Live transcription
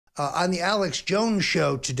On the Alex Jones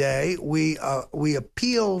Show today, we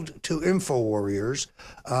appealed to InfoWarriors,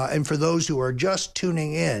 and for those who are just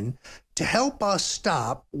tuning in, to help us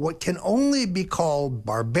stop what can only be called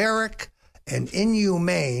barbaric and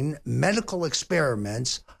inhumane medical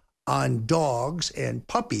experiments on dogs and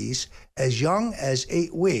puppies as young as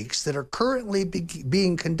 8 weeks that are currently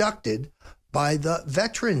being conducted by the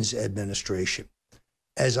Veterans Administration.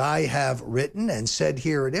 As I have written and said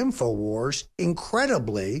here at InfoWars,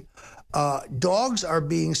 incredibly, dogs are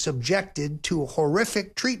being subjected to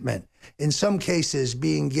horrific treatment, in some cases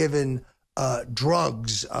being given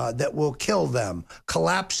drugs that will kill them,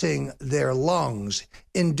 collapsing their lungs,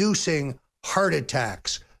 inducing heart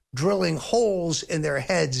attacks, drilling holes in their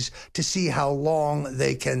heads to see how long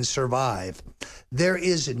they can survive. There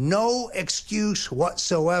is no excuse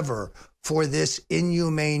whatsoever for this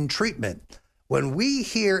inhumane treatment. When we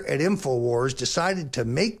here at InfoWars decided to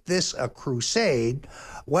make this a crusade,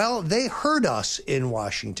 well, they heard us in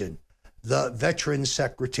Washington. The Veterans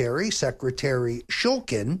Secretary, Secretary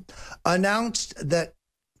Shulkin, announced that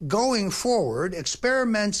going forward,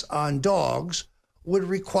 experiments on dogs would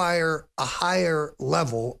require a higher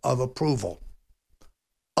level of approval.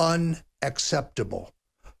 Unacceptable.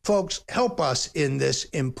 Folks, help us in this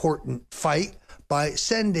important fight by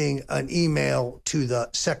sending an email to the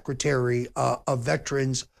Secretary of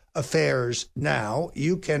Veterans Affairs now.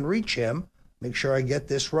 You can reach him, make sure I get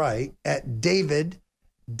this right, at david.shulkin,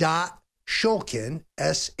 SHULKIN,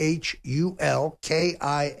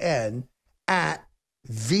 at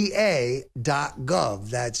va.gov.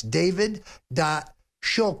 That's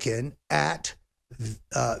david.shulkin at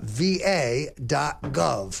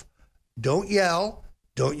va.gov. Don't yell.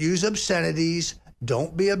 Don't use obscenities.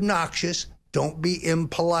 Don't be obnoxious. Don't be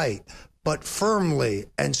impolite, but firmly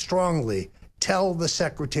and strongly tell the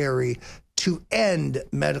Secretary to end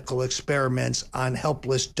medical experiments on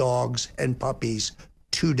helpless dogs and puppies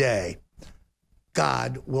today.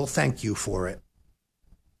 God will thank you for it.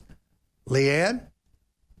 Leanne?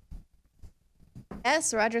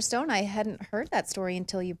 Yes, Roger Stone, I hadn't heard that story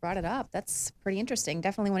until you brought it up. That's pretty interesting.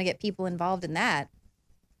 Definitely want to get people involved in that.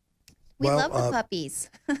 We love the puppies.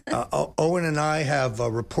 Owen and I have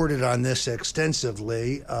reported on this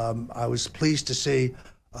extensively. I was pleased to see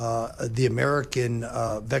the American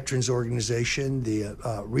Veterans Organization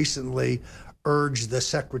recently urged the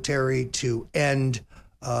Secretary to end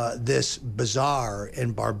this bizarre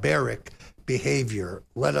and barbaric behavior.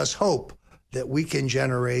 Let us hope that we can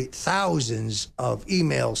generate thousands of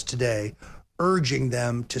emails today urging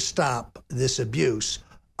them to stop this abuse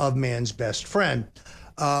of man's best friend.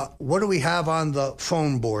 What do we have on the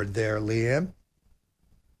phone board there, Leanne?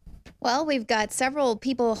 Well, we've got several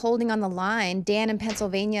people holding on the line. Dan in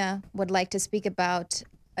Pennsylvania would like to speak about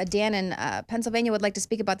Pennsylvania would like to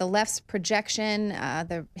speak about the left's projection,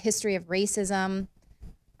 the history of racism.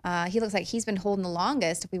 He looks like he's been holding the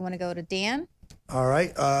longest. If we want to go to Dan. All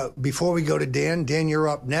right. Before we go to Dan, you're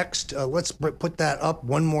up next. Let's put that up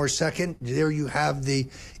one more second. There you have the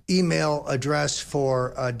email address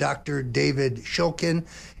for Dr. David Shulkin.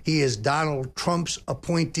 He is Donald Trump's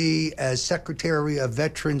appointee as Secretary of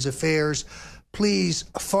Veterans Affairs. Please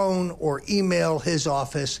phone or email his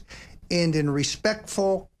office and in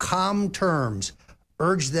respectful, calm terms,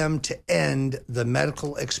 urge them to end the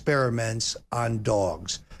medical experiments on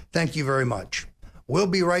dogs. Thank you very much. We'll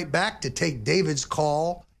be right back to take David's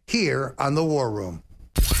call here on The War Room.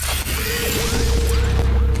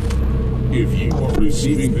 If you are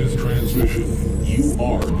receiving this transmission, you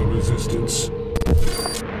are the resistance.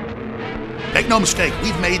 Make no mistake,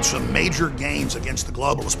 we've made some major gains against the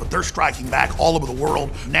globalists, but they're striking back all over the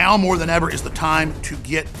world. Now more than ever is the time to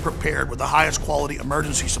get prepared with the highest quality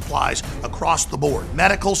emergency supplies across the board.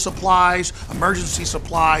 Medical supplies, emergency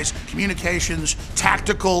supplies, communications,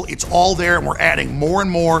 tactical, it's all there, and we're adding more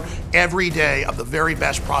and more every day of the very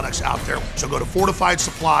best products out there. So go to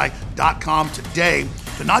fortifiedsupply.com today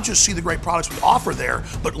to not just see the great products we offer there,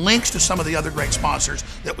 but links to some of the other great sponsors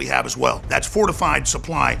that we have as well. That's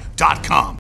fortifiedsupply.com.